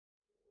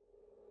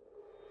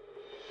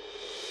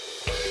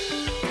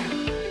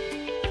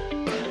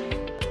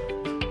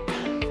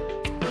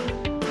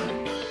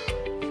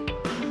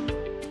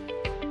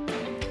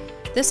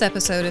This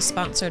episode is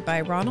sponsored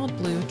by Ronald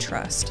Blue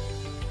Trust.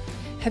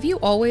 Have you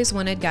always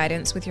wanted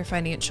guidance with your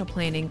financial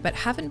planning but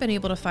haven't been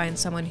able to find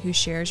someone who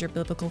shares your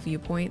biblical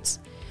viewpoints?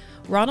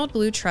 Ronald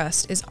Blue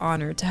Trust is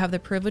honored to have the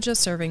privilege of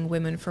serving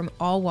women from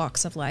all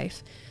walks of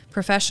life,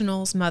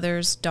 professionals,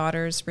 mothers,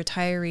 daughters,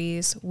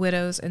 retirees,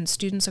 widows, and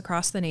students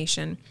across the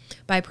nation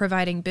by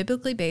providing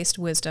biblically based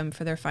wisdom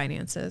for their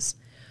finances.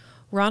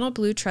 Ronald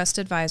Blue Trust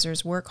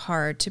advisors work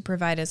hard to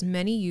provide as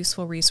many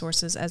useful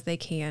resources as they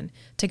can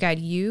to guide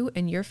you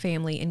and your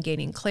family in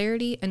gaining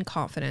clarity and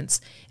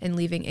confidence and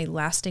leaving a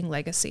lasting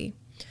legacy.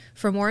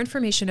 For more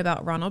information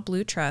about Ronald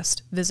Blue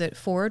Trust, visit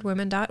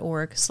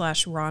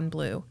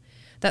forwardwomen.org/ronblue.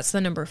 That's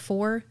the number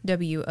 4,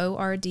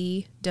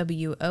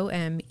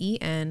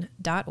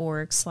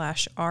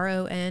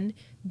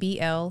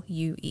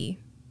 WORDWOMEN.org/RONBLUE.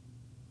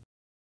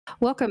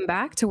 Welcome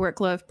back to Work,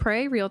 Love,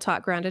 Pray, Real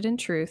Talk Grounded in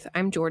Truth.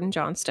 I'm Jordan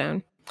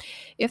Johnstone.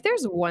 If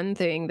there's one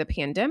thing the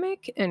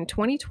pandemic and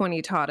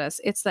 2020 taught us,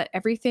 it's that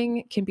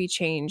everything can be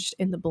changed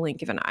in the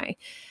blink of an eye.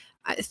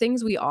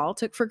 Things we all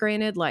took for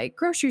granted, like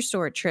grocery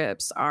store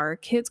trips, our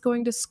kids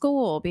going to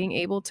school, being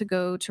able to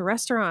go to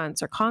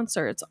restaurants or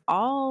concerts,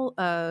 all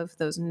of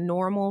those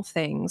normal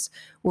things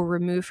were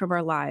removed from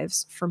our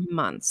lives for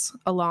months,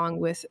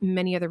 along with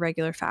many other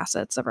regular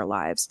facets of our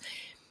lives.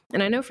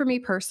 And I know for me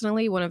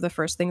personally, one of the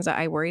first things that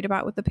I worried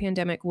about with the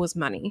pandemic was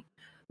money.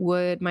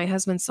 Would my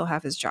husband still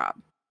have his job?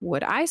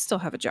 Would I still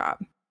have a job?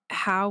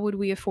 How would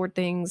we afford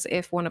things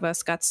if one of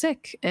us got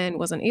sick and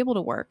wasn't able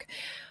to work?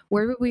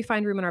 Where would we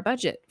find room in our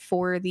budget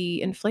for the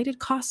inflated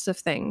costs of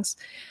things?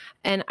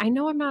 And I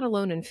know I'm not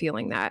alone in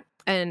feeling that.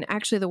 And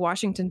actually, the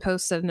Washington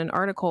Post said in an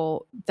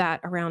article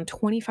that around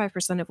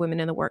 25% of women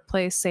in the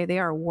workplace say they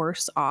are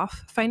worse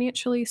off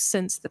financially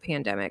since the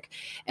pandemic.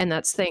 And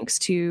that's thanks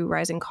to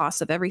rising costs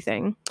of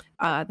everything.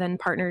 Then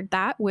partnered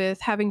that with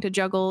having to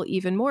juggle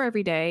even more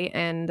every day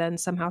and then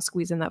somehow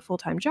squeeze in that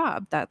full-time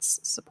job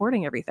that's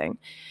supporting everything.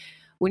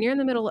 When you're in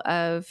the middle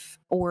of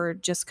or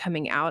just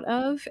coming out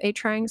of a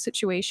trying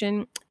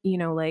situation,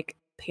 like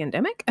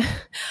pandemic,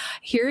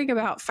 hearing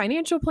about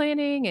financial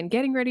planning and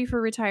getting ready for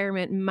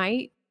retirement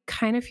might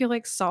kind of feel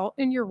like salt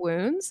in your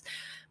wounds.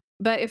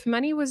 But if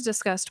money was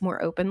discussed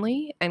more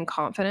openly and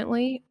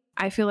confidently,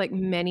 I feel like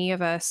many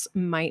of us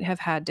might have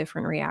had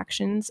different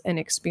reactions and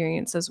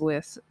experiences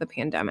with the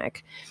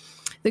pandemic.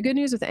 The good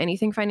news with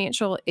anything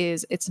financial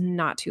is it's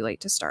not too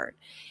late to start.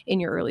 In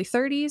your early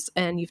 30s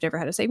and you've never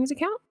had a savings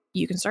account,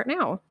 you can start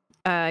now.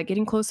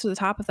 Getting close to the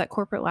top of that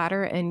corporate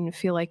ladder and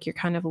feel like you're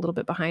kind of a little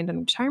bit behind on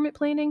retirement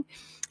planning,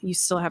 you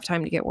still have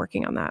time to get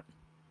working on that.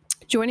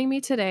 Joining me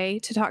today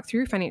to talk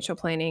through financial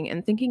planning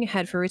and thinking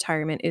ahead for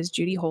retirement is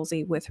Judy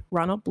Hulsey with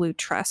Ronald Blue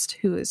Trust,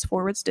 who is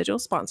Forward's digital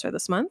sponsor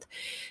this month.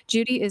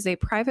 Judy is a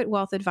private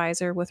wealth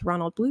advisor with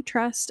Ronald Blue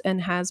Trust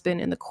and has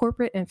been in the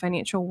corporate and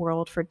financial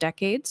world for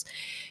decades.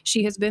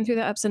 She has been through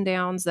the ups and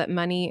downs that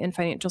money and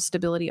financial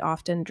stability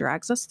often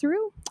drags us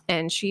through,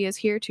 and she is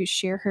here to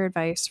share her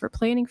advice for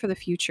planning for the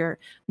future,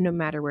 no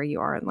matter where you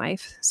are in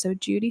life. So,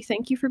 Judy,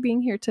 thank you for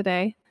being here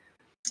today.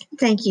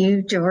 Thank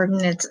you, Jordan.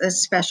 It's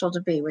special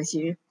to be with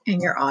you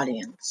and your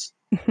audience.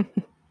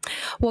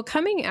 Well,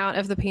 coming out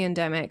of the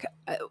pandemic,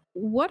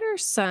 what are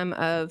some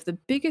of the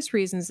biggest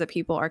reasons that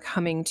people are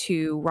coming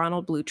to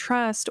Ronald Blue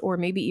Trust or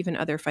maybe even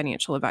other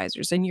financial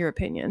advisors, in your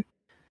opinion?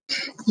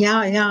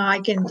 Yeah,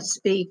 I can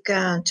speak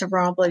to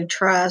Ronald Blue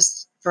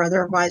Trust. For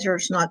other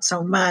advisors, not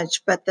so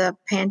much. But the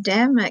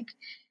pandemic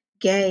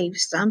gave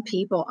some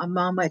people a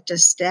moment to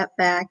step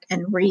back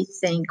and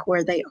rethink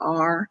where they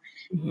are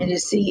and to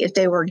see if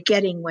they were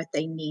getting what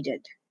they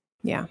needed.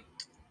 Yeah.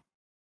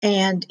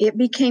 And it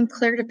became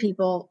clear to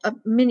people,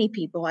 many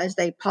people, as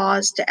they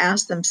paused to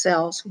ask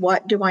themselves,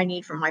 what do I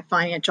need from my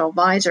financial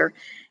advisor?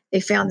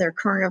 They found their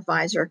current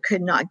advisor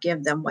could not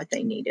give them what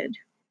they needed.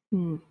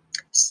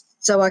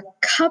 So a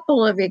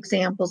couple of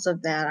examples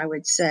of that, I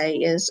would say,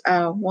 is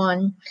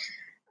one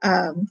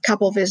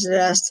couple visited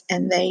us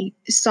and they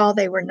saw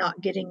they were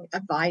not getting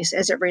advice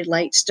as it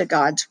relates to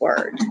God's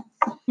word.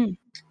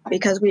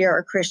 Because we are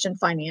a Christian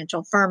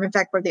financial firm. In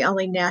fact, we're the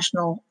only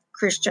national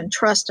Christian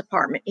trust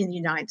department in the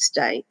United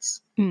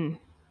States.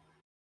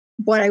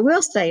 What I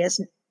will say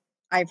is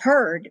I've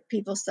heard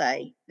people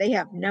say they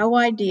have no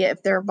idea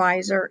if their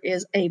advisor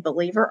is a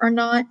believer or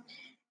not,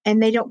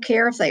 and they don't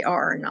care if they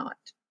are or not.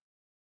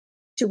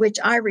 To which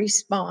I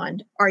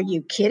respond, are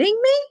you kidding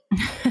me?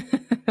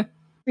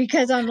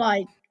 Because I'm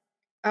like,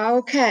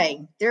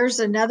 okay,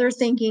 there's another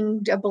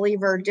thinking a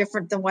believer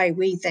different than the way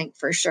we think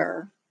for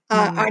sure.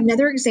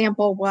 Another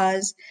example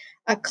was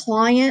a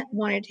client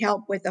wanted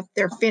help with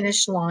their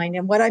finish line.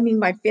 And what I mean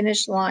by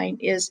finish line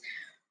is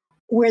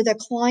where the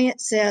client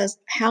says,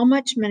 how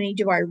much money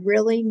do I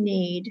really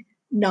need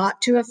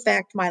not to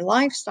affect my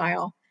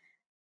lifestyle?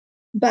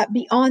 But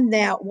beyond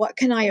that, what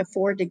can I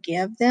afford to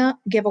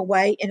give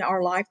away in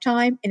our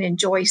lifetime and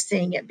enjoy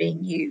seeing it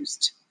being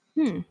used?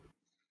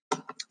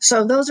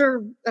 So those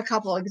are a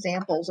couple of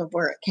examples of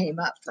where it came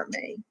up for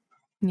me.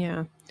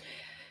 Yeah.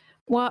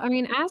 Well, I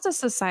mean, as a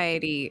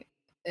society,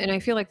 and I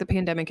feel like the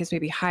pandemic has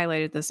maybe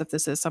highlighted this, if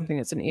this is something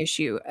that's an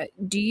issue,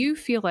 do you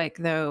feel like,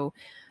 though,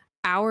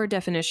 our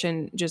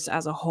definition, just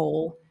as a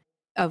whole,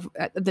 of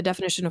the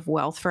definition of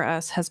wealth for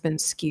us has been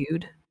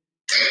skewed.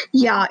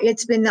 Yeah,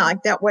 it's been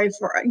like that way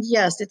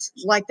yes, it's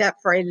like that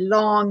for a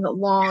long,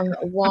 long,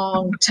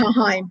 long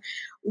time.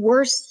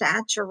 We're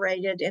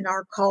saturated in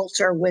our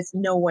culture with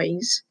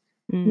noise.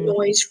 Mm,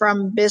 Noise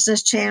from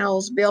business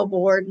channels,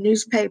 billboard,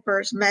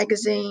 newspapers,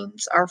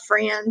 magazines, our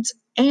friends,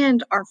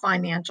 and our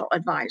financial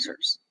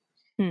advisors.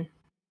 mm,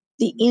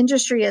 The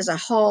industry as a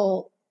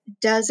whole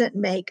doesn't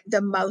make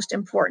the most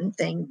important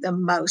thing the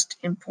most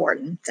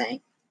important thing.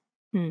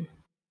 mm,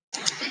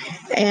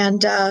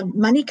 And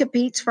money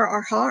competes for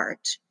our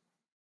heart.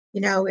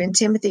 In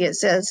Timothy, it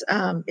says,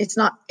 it's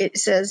not, it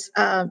says,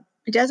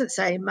 it doesn't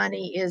say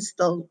money is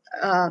the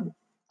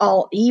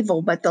all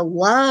evil, but the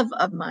love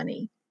of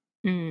money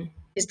mm,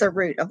 is the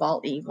root of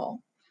all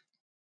evil.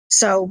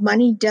 So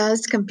money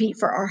does compete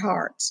for our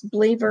hearts,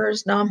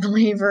 believers,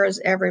 non-believers,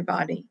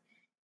 everybody.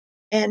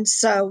 And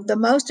so the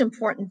most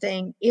important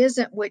thing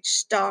isn't which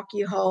stock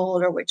you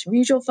hold or which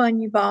mutual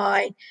fund you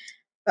buy,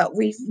 but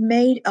we've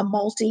made a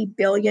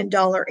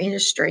multi-billion-dollar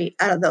industry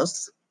out of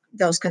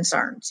those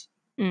concerns.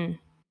 mm.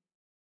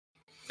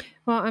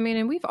 Well, I mean,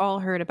 and we've all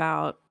heard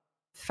about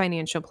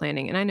financial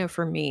planning. And I know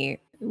for me,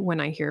 when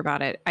I hear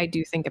about it, I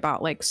do think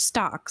about like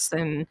stocks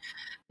and,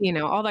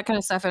 all that kind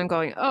of stuff. And I'm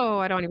going, oh,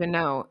 I don't even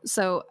know.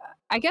 So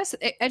I guess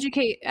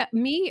educate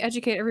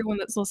everyone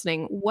that's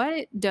listening.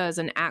 What does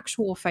an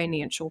actual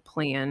financial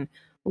plan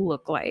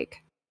look like?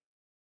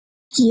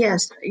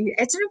 Yes,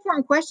 it's an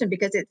important question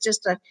because it's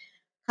just a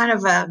kind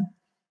of a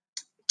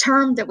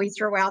term that we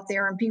throw out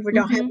there, and people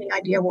don't have Hmm. any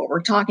idea what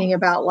we're talking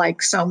about,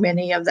 like so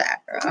many of the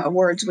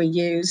words we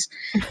use.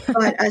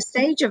 But a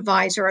sage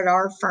advisor at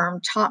our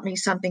firm taught me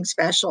something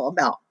special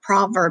about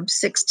Proverbs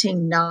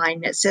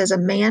 16:9. It says, "A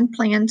man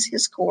plans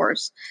his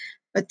course,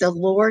 but the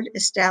Lord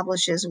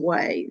establishes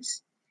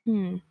ways."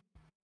 Hmm.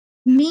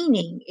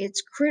 Meaning,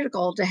 it's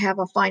critical to have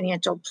a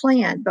financial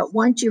plan, but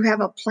once you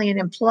have a plan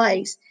in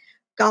place,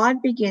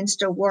 God begins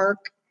to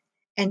work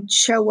and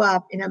show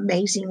up in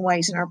amazing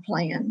ways in our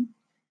plan.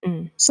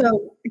 Mm,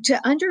 So,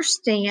 to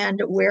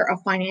understand where a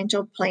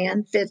financial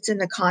plan fits in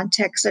the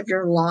context of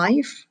your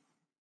life,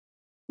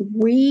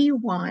 we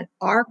want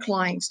our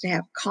clients to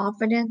have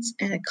confidence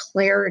and a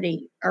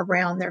clarity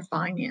around their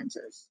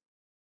finances.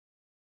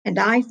 And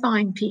I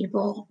find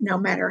people, no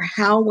matter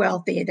how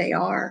wealthy they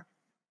are,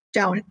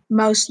 don't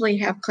mostly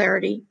have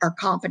clarity or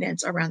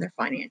confidence around their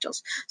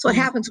financials. So it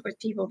mm, happens with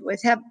people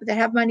that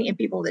have money and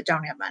people that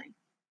don't have money.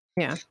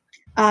 yeah.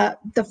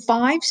 The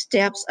 5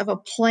 steps of a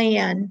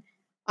plan,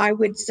 I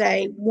would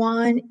say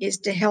one is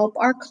to help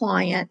our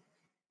client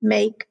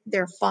make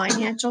their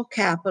financial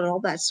capital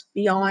that's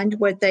beyond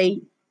what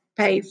they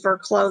pay for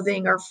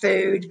clothing or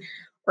food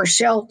or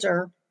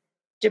shelter,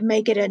 to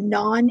make it a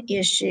non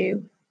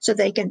issue so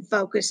they can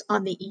focus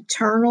on the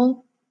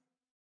eternal,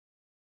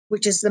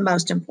 which is the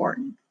most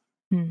important.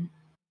 Mm,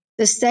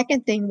 The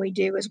second thing we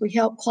do is we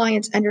help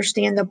clients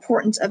understand the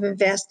importance of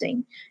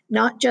investing,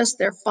 not just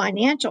their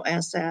financial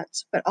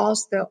assets, but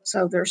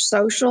also their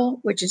social,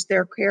 which is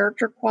their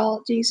character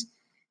qualities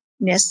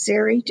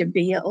necessary to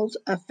build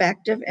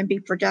effective and be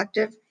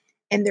productive,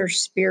 and their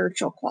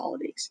spiritual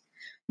qualities.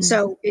 mm,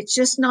 So it's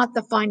just not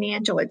the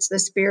financial, it's the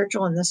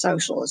spiritual and the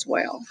social as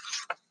well.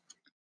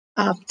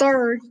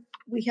 Third,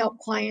 we help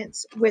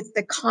clients with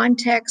the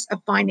context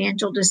of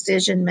financial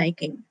decision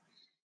making.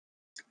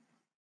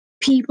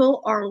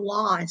 People are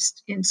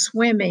lost in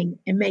swimming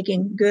and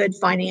making good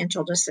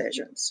financial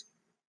decisions.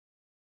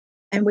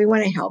 And we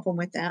want to help them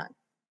with that.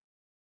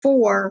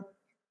 4,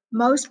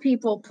 most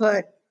people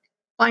put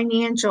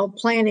financial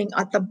planning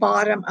at the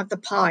bottom of the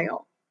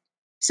pile,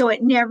 so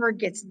it never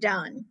gets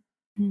done.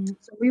 mm,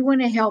 So we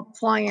want to help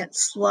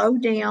clients slow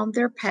down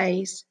their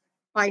pace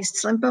by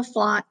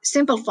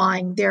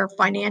simplifying their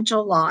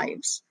financial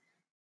lives.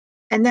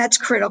 And that's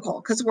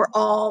critical because we're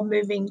all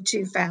moving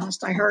too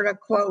fast. I heard a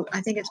quote,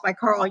 I think it's by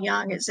Carl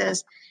Jung. It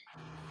says,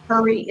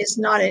 "Hurry is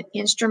not an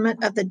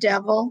instrument of the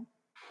devil,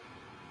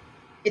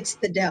 it's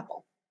the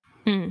devil."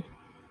 mm,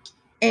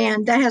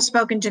 And that has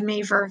spoken to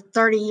me for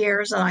 30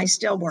 years, and I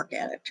still work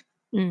at it.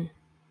 mm,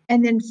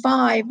 And then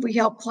 5, we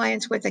help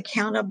clients with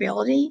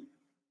accountability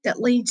that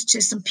leads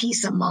to some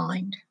peace of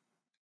mind.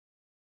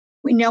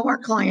 We know our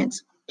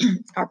clients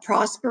are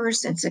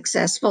prosperous and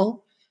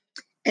successful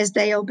as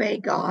they obey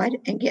God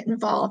and get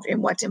involved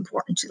in what's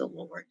important to the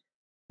Lord.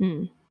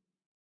 mm.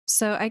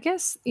 So I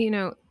guess,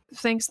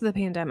 thanks to the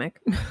pandemic,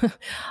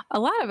 a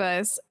lot of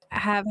us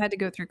have had to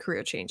go through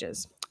career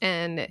changes.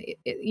 And,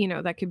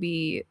 that could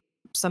be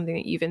something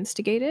that you've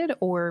instigated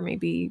or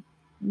maybe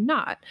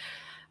not.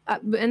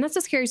 And that's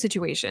a scary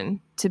situation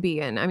to be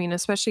in. I mean,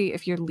 especially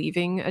if you're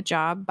leaving a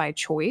job by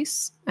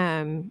choice,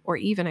 or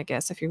even, I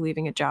guess, if you're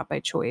leaving a job by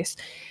choice.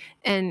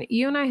 And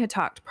you and I had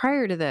talked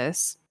prior to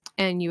this,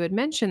 and you had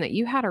mentioned that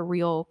you had a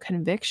real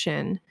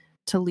conviction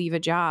to leave a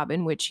job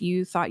in which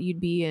you thought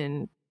you'd be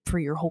in for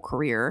your whole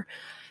career.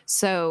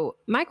 So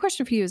my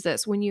question for you is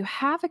this: when you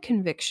have a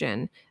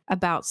conviction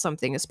about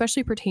something,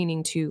 especially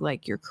pertaining to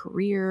like your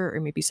career or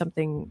maybe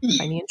something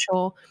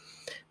financial,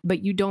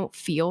 but you don't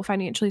feel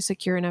financially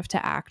secure enough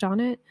to act on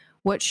it,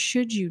 what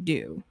should you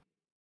do?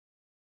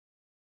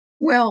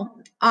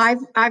 Well,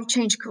 I've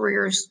changed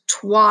careers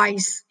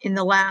twice in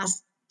the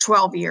last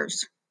 12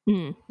 years.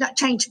 Mm, Not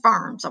change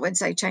firms, I would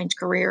say change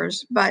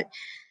careers, but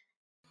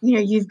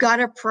you've got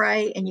to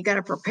pray and you got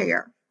to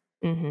prepare.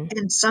 hmm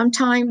And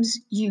sometimes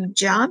you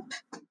jump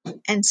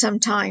and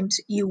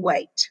sometimes you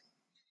wait.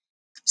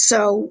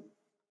 So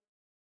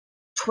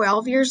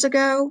 12 years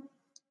ago,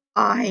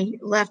 I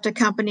left a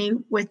company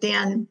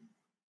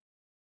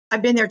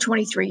I've been there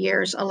 23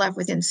 years. I left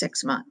within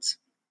 6 months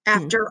mm,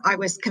 after I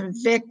was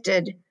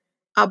convicted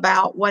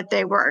about what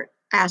they were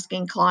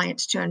asking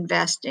clients to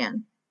invest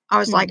in. I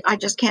was mm, like, I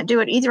just can't do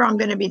it. Either I'm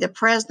going to be the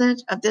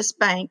president of this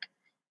bank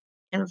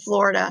in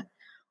Florida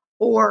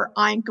or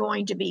I'm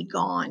going to be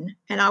gone.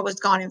 And I was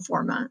gone in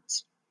 4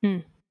 months.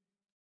 mm,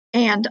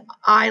 And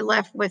I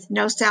left with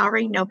no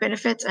salary, no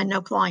benefits, and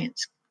no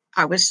clients.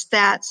 I was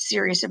that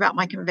serious about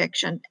my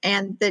conviction.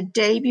 And the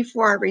day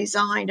before I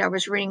resigned, I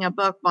was reading a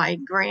book by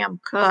Graham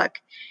Cook.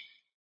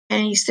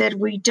 And he said,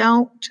 we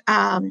don't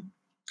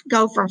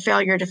go from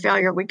failure to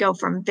failure, we go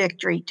from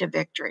victory to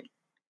victory.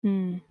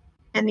 mm,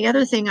 And the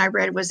other thing I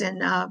read was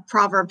in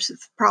Proverbs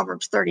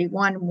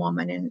 31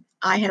 woman. And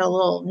I had a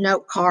little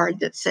note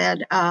card that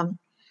said,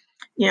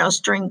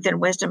 strength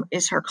and wisdom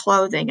is her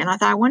clothing. And I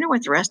thought, I wonder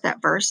what the rest of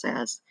that verse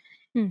says.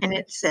 mm. And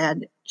it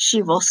said,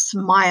 she will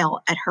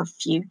smile at her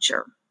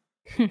future.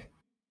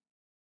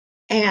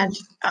 And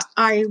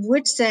I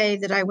would say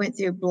that I went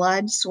through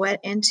blood, sweat,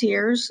 and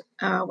tears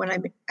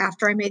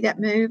after I made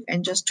that move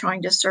and just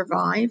trying to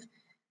survive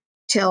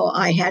till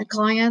I had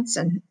clients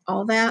and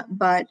all that.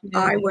 But Yeah.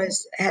 I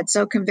had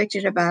so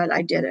convicted about it,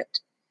 I did it.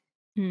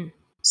 Mm,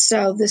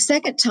 So the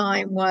second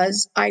time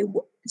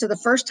so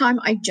the first time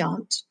I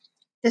jumped,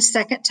 the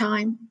second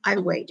time I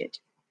waited.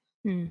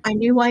 mm, I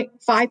knew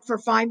for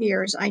 5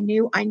 years, I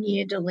knew I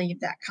needed to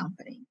leave that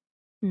company,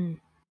 mm,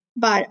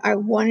 but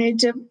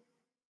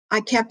I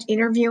kept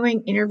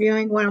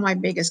interviewing. One of my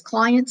biggest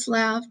clients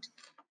left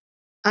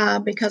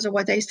because of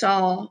what they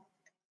saw.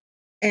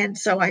 And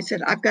so I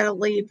said, I've got to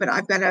leave, but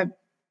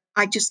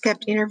I just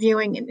kept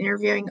interviewing and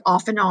interviewing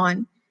off and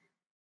on.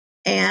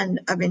 And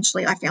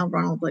eventually I found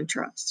Ronald Blue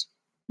Trust.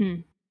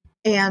 mm,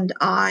 And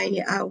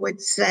I would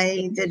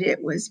say that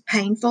it was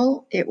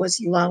painful. It was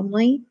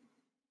lonely,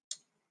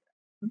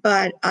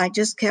 but I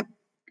just kept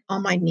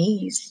on my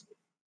knees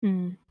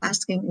mm.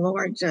 asking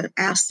Lord to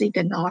ask thee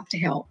to knock to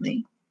help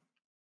me.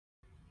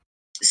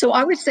 So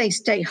I would say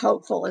stay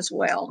hopeful as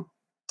well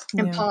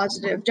and Yeah.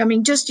 positive. I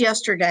mean, just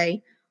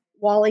yesterday,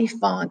 Wally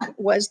Funk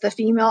was the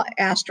female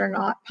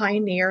astronaut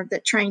pioneer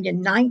that trained in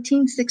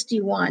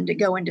 1961 to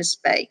go into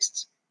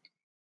space.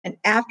 And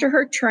after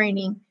her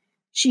training,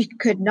 she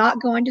could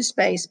not go into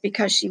space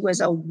because she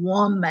was a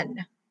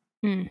woman.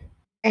 Mm.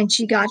 And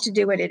she got to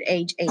do it at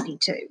age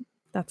 82.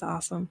 That's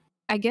awesome.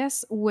 I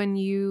guess when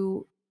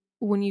you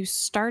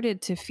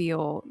started to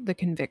feel the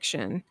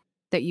conviction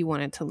that you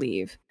wanted to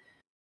leave,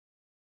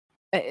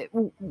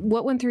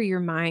 what went through your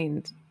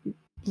mind,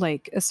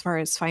 like as far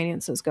as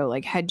finances go?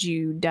 Like, had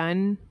you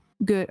done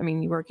good? I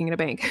mean, you're working at a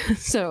bank,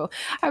 so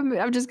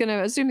I'm just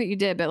gonna assume that you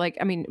did. But like,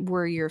 I mean,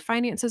 were your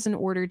finances in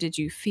order? Did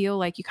you feel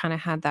like you kind of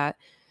had that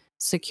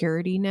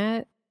security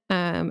net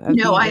of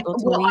No, being able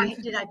to leave?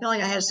 I feel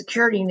like I had a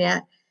security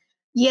net.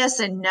 Yes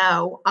and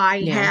no. I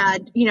Yeah.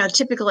 had,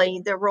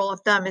 typically the rule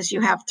of thumb is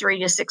you have 3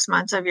 to 6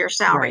 months of your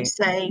salary Right.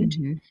 saved.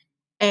 hmm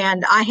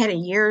And I had a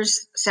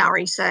year's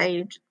salary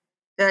saved.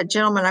 The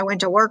gentleman I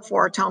went to work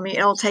for told me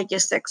it'll take you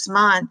 6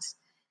 months.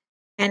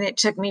 And it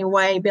took me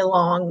way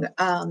beyond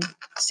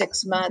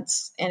 6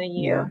 months and a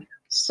Yeah. year.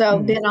 So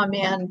Mm. then I'm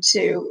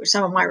into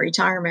some of my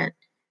retirement.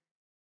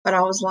 But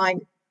I was like,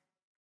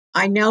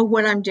 I know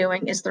what I'm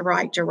doing is the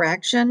right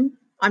direction.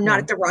 I'm not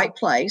Yeah. at the right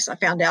place. I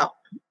found out,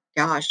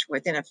 gosh,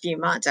 within a few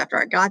months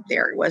after I got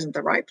there, it wasn't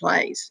the right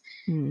place.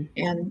 Mm.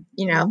 And,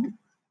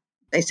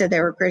 they said they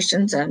were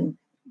Christians and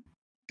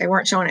they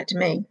weren't showing it to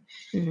me.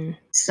 hmm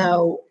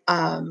So,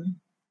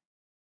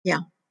 yeah.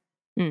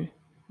 Mm.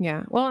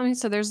 Yeah. Well, I mean,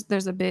 so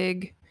there's a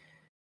big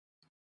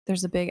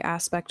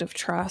aspect of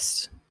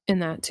trust in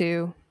that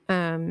too.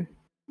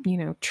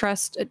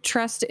 Trust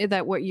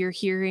that what you're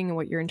hearing and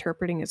what you're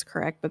interpreting is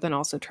correct, but then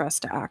also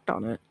trust to act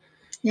on it.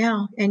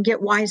 Yeah. And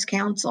get wise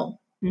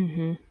counsel.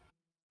 hmm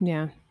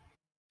Yeah.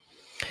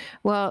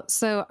 Well,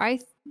 so I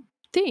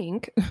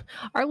think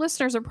our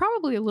listeners are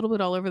probably a little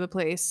bit all over the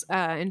place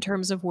in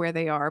terms of where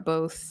they are,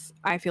 both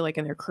I feel like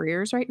in their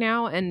careers right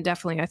now, and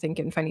definitely I think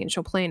in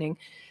financial planning.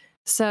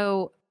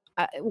 So,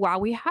 while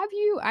we have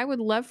you, I would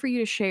love for you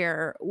to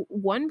share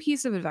one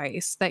piece of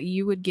advice that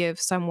you would give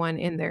someone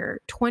in their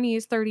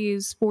 20s,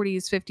 30s,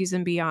 40s, 50s,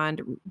 and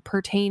beyond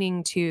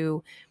pertaining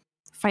to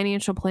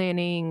financial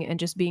planning and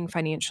just being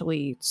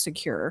financially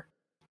secure.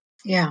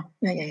 Yeah.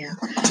 Yeah. Yeah. Yeah.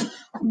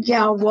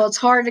 Yeah. Well, it's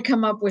hard to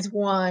come up with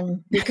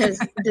one because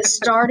the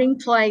starting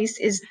place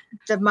is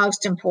the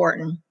most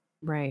important.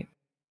 Right.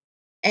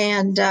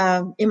 And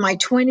in my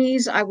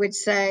 20s, I would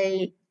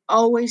say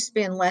always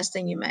spend less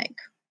than you make.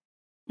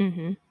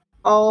 Mm-hmm.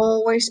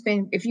 Always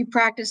spend, if you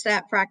practice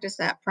that, practice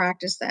that,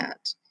 practice that.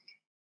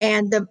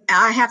 And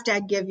I have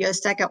to give you a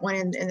second one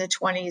in the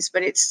 20s,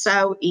 but it's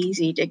so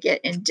easy to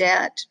get in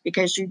debt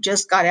because you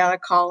just got out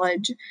of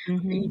college,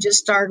 Mm-hmm. you just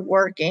started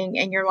working,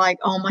 and you're like,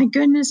 oh my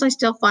goodness, I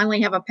still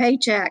finally have a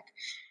paycheck,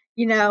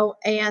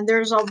 and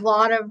there's a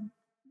lot of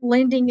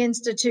lending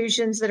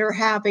institutions that are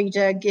happy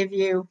to give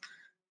you,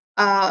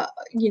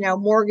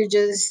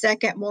 mortgages,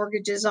 second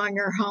mortgages on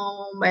your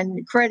home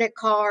and credit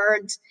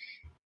cards.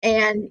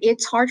 And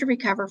it's hard to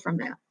recover from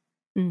that.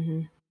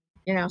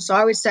 Mm-hmm. So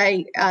I would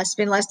say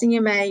spend less than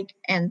you make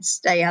and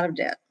stay out of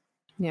debt.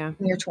 Yeah.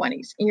 In your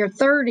 20s. In your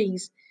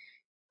 30s,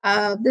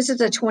 this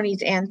is a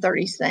 20s and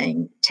 30s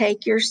thing.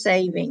 Take your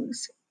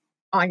savings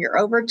on your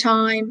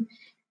overtime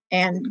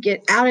and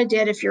get out of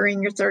debt if you're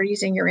in your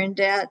 30s and you're in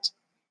debt.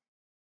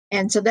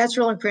 And so that's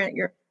really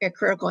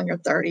critical in your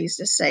 30s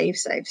to save,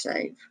 save,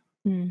 save.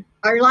 Mm.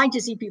 I like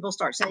to see people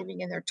start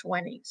saving in their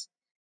 20s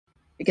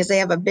because they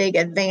have a big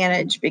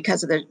advantage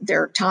because of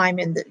their time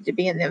to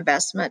be in the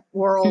investment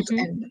world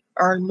and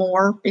earn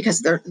more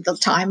because of the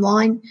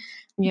timeline.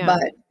 Yeah.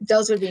 But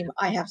those would be,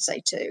 I have to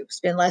say, 2.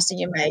 Spend less than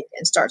you make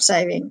and start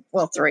saving.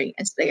 Well, 3,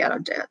 and stay out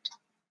of debt.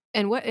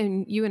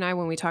 And you and I,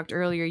 when we talked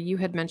earlier, you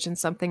had mentioned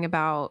something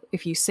about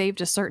if you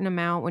saved a certain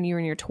amount when you were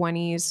in your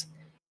 20s,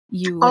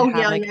 you would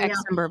have X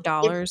number of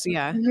dollars.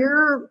 If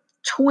you're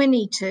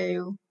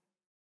 22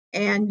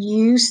 and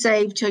you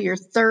save till you're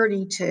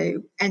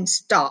 32 and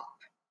stop,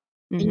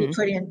 and you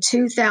put in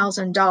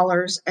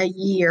 $2,000 a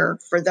year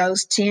for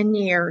those 10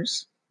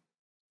 years,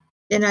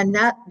 then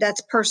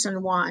that's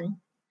person 1.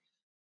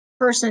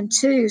 Person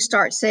 2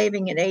 starts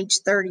saving at age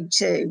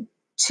 32,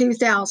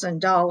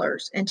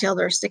 $2,000 until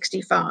they're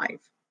 65.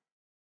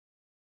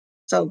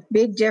 So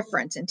big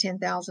difference in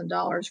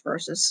 $10,000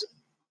 versus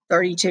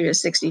 32 to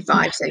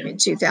 65, saving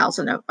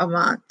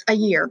 $2,000 a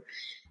year.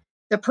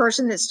 The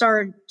person that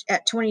started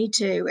at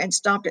 22 and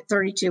stopped at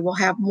 32 will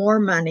have more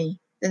money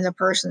than the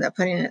person that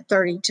put in at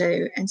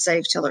 32 and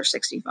saved till they're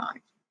 65.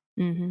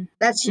 Mm-hmm.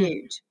 That's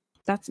huge.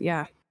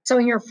 Yeah. So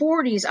in your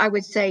 40s, I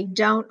would say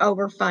don't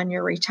overfund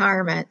your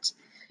retirement,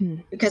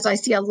 because I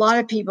see a lot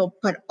of people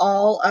put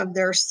all of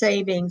their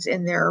savings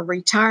in their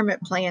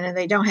retirement plan and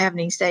they don't have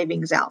any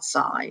savings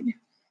outside.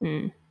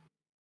 Mm.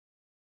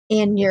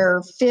 In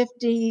your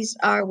 50s,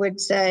 I would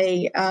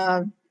say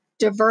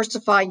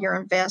diversify your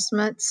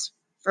investments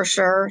for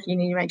sure. You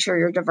need to make sure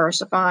you're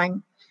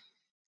diversifying.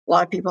 A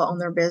lot of people own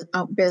their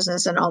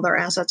business and all their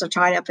assets are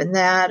tied up in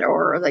that,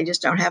 or they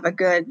just don't have a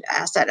good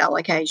asset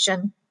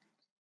allocation.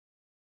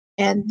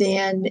 And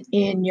then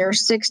in your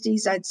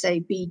 60s, I'd say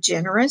be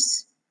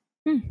generous.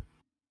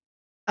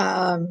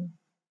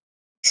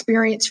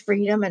 Experience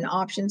freedom and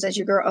options as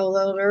you grow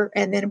older.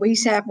 And then we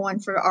have one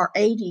for our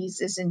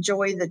 80s is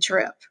enjoy the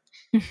trip.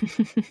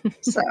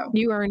 So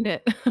you earned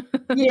it.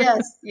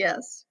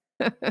 Yes.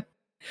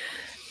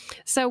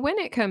 So when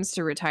it comes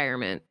to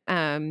retirement,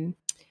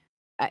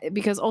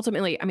 because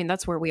ultimately, I mean,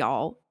 that's where we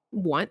all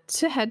want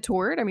to head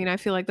toward. I mean, I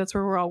feel like that's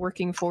where we're all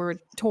working forward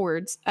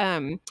towards.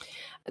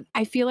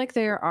 I feel like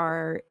there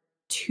are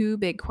 2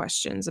 big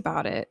questions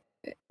about it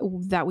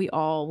that we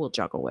all will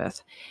juggle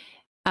with.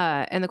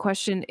 And the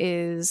question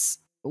is,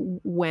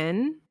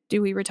 when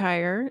do we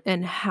retire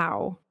and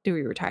how do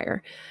we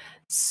retire?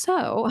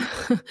 So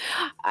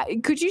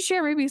could you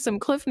share maybe some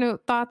Cliff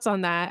Note thoughts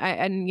on that?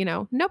 And,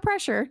 no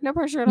pressure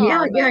at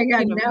all.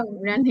 Yeah. No,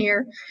 none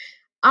here.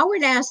 I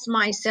would ask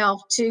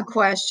myself 2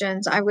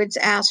 questions. I would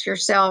ask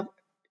yourself,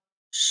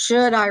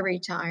 should I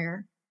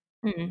retire?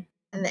 Mm-hmm.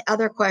 And the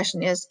other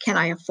question is, can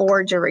I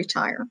afford to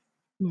retire?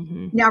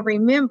 Mm-hmm. Now,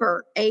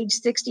 remember, age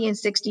 60 and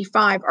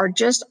 65 are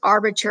just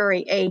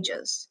arbitrary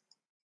ages.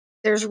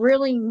 There's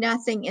really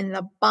nothing in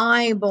the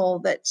Bible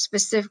that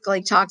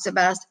specifically talks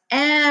about us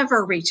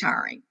ever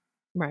retiring.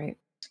 Right.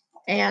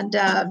 And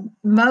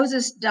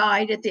Moses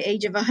died at the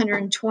age of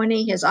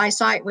 120. His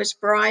eyesight was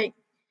bright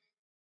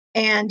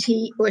and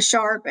he was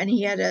sharp, and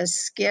he had a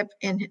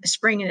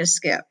spring and a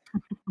skip.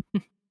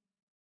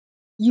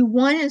 You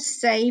want to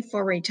save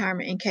for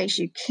retirement in case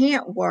you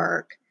can't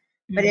work.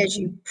 But as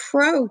you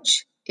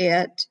approach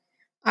it,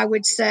 I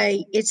would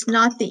say it's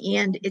not the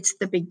end, it's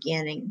the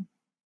beginning.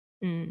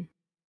 The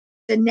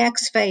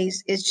next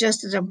phase is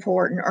just as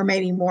important, or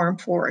maybe more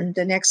important,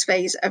 the next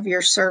phase of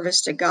your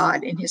service to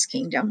God in his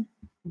kingdom.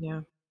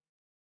 Yeah.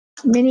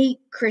 Many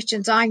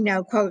Christians I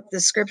know quote the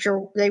scripture.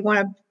 They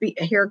want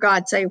to hear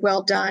God say,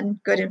 well done,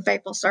 good and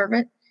faithful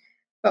servant.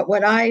 But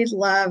what I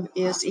love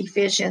is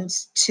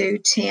Ephesians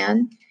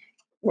 2:10,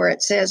 where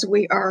it says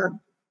we are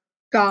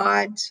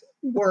God's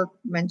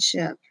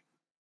workmanship,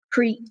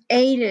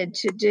 created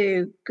to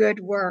do good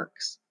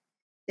works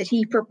that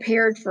he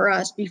prepared for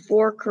us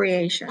before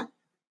creation.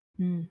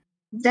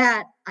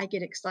 That I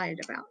get excited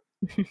about.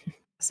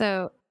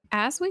 So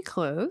as we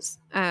close,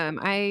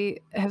 I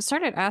have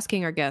started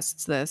asking our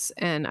guests this,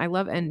 and I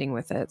love ending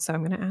with it. So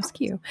I'm going to ask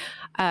you,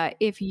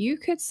 if you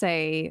could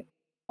say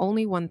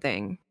only one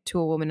thing to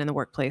a woman in the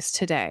workplace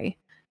today,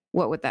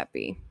 what would that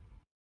be?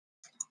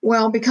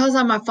 Well, because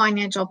I'm a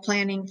financial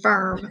planning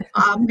firm,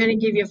 I'm going to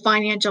give you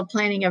financial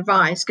planning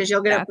advice because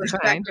you'll get a That's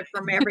fine. perspective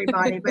from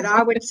everybody. But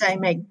I would say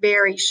make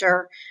very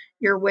sure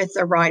you're with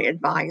the right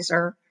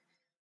advisor.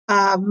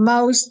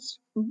 Most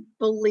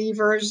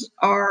believers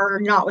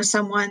are not with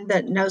someone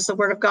that knows the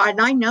Word of God.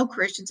 And I know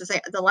Christians that say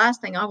the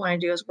last thing I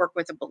want to do is work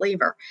with a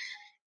believer.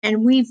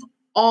 And we've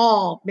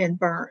all been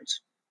burned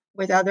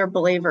with other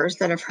believers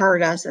that have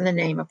hurt us in the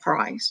name of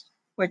Christ,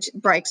 which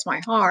breaks my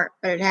heart,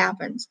 but it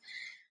happens.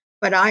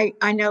 But I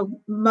know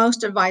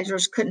most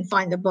advisors couldn't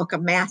find the book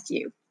of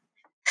Matthew.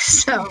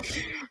 So,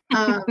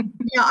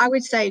 I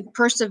would say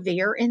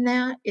persevere in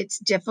that. It's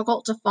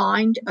difficult to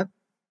find a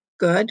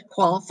good,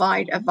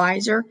 qualified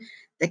advisor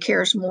that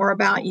cares more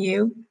about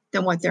you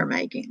than what they're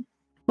making.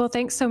 Well,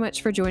 thanks so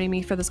much for joining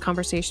me for this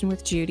conversation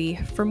with Judy.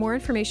 For more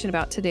information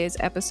about today's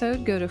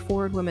episode, go to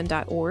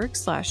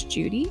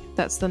forwardwomen.org/Judy.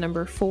 That's the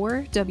number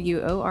 4,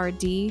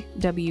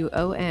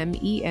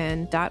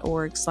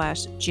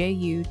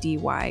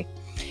 WORDWOMEN.org/JUDY.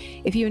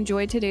 If you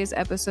enjoyed today's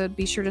episode,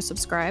 be sure to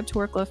subscribe to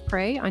Work, Love,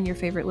 Pray on your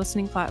favorite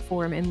listening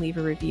platform and leave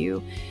a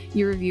review.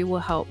 Your review will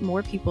help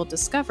more people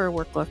discover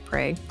Work, Love,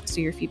 Pray, so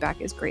your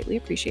feedback is greatly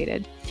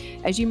appreciated.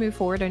 As you move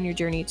forward on your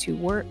journey to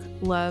work,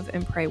 love,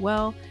 and pray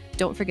well,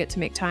 don't forget to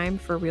make time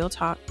for real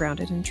talk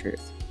grounded in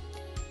truth.